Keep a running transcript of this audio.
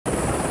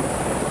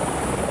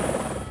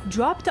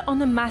Dropped on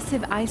a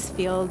massive ice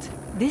field,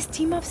 this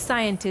team of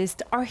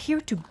scientists are here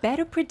to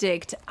better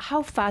predict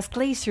how fast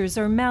glaciers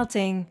are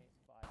melting.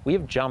 We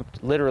have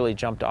literally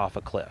jumped off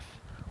a cliff.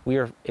 We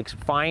are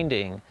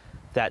finding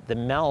that the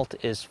melt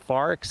is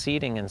far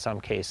exceeding, in some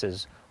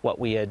cases, what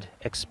we had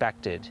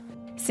expected.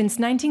 Since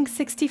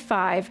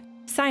 1965,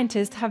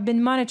 scientists have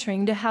been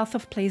monitoring the health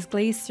of Place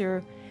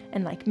Glacier,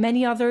 and like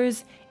many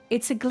others,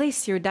 it's a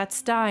glacier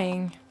that's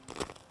dying.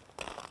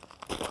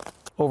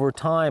 Over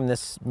time,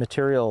 this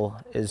material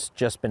has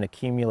just been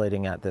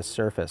accumulating at this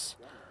surface.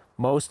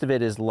 Most of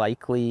it is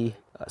likely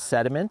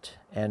sediment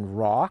and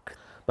rock,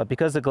 but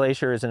because the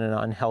glacier is in an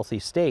unhealthy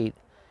state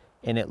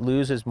and it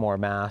loses more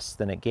mass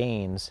than it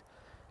gains,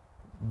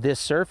 this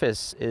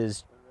surface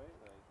is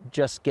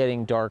just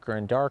getting darker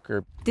and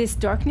darker. This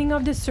darkening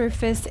of the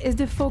surface is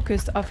the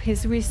focus of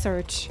his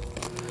research.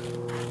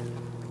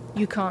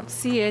 You can't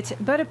see it,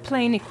 but a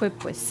plane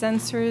equipped with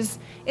sensors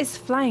is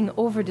flying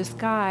over the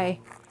sky,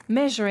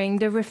 measuring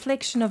the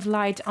reflection of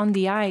light on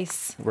the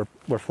ice.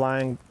 We're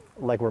flying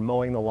like we're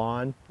mowing the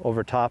lawn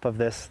over top of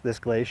this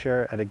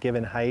glacier at a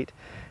given height,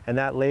 and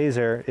that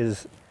laser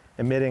is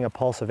emitting a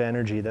pulse of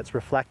energy that's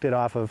reflected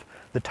off of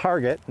the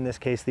target, in this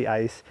case the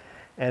ice,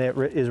 and it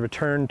is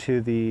returned to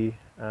the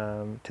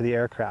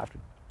aircraft.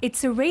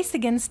 It's a race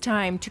against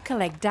time to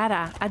collect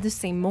data at the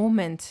same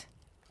moment.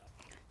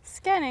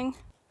 Scanning.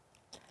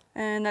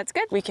 And that's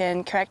good. We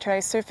can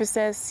characterize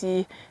surfaces,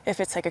 see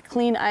if it's like a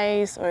clean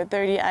ice or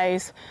dirty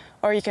ice,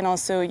 or you can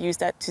also use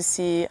that to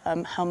see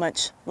how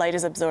much light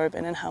is absorbed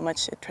and then how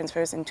much it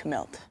transfers into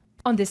melt.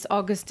 On this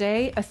August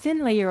day, a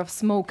thin layer of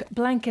smoke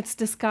blankets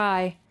the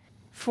sky.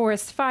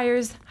 Forest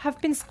fires have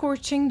been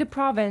scorching the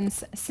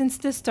province since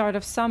the start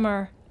of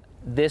summer.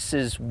 This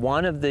is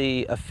one of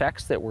the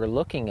effects that we're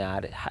looking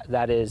at.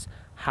 That is,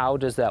 how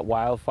does that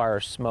wildfire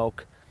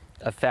smoke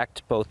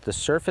affect both the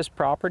surface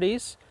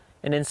properties,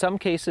 and in some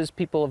cases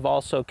people have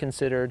also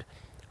considered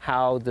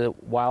how the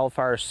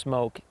wildfire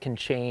smoke can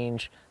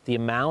change the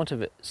amount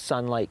of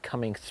sunlight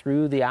coming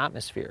through the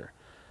atmosphere.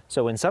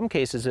 So in some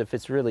cases, if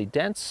it's really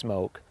dense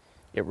smoke,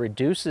 it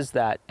reduces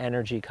that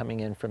energy coming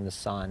in from the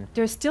sun.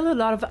 There's still a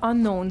lot of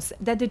unknowns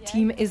that the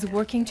team is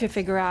working to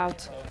figure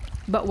out.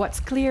 But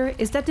what's clear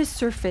is that the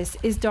surface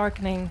is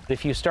darkening.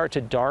 If you start to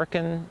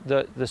darken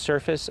the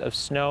surface of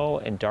snow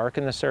and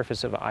darken the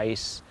surface of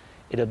ice,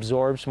 it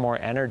absorbs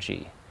more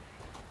energy.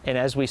 And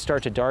as we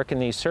start to darken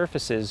these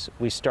surfaces,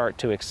 we start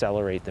to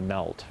accelerate the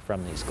melt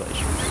from these glaciers.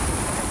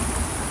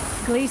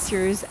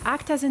 Glaciers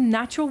act as a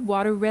natural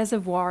water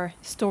reservoir,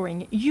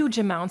 storing huge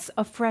amounts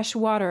of fresh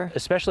water.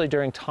 Especially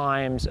during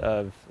times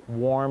of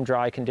warm,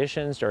 dry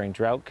conditions, during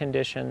drought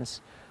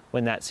conditions,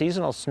 when that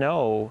seasonal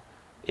snow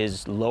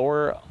is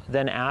lower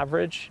than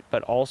average,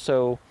 but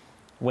also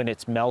when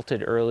it's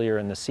melted earlier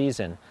in the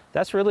season.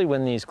 That's really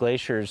when these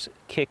glaciers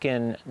kick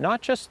in,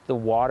 not just the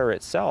water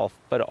itself,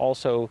 but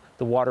also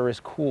the water is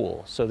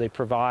cool. So they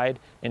provide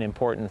an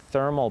important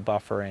thermal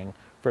buffering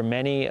for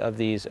many of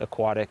these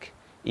aquatic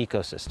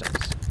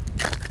ecosystems.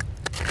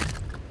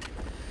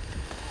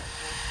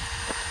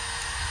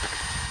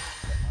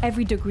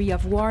 Every degree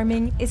of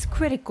warming is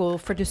critical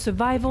for the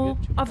survival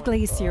of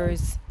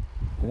glaciers.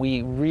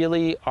 We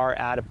really are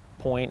at a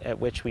point at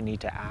which we need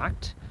to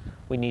act.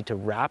 We need to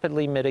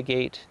rapidly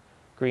mitigate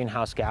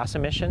greenhouse gas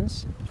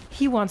emissions.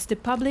 He wants the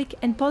public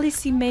and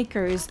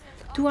policymakers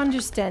to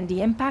understand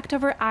the impact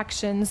of our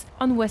actions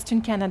on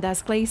Western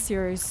Canada's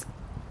glaciers.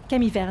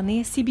 Camille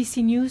Vernet,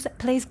 CBC News,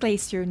 Place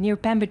Glacier near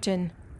Pemberton.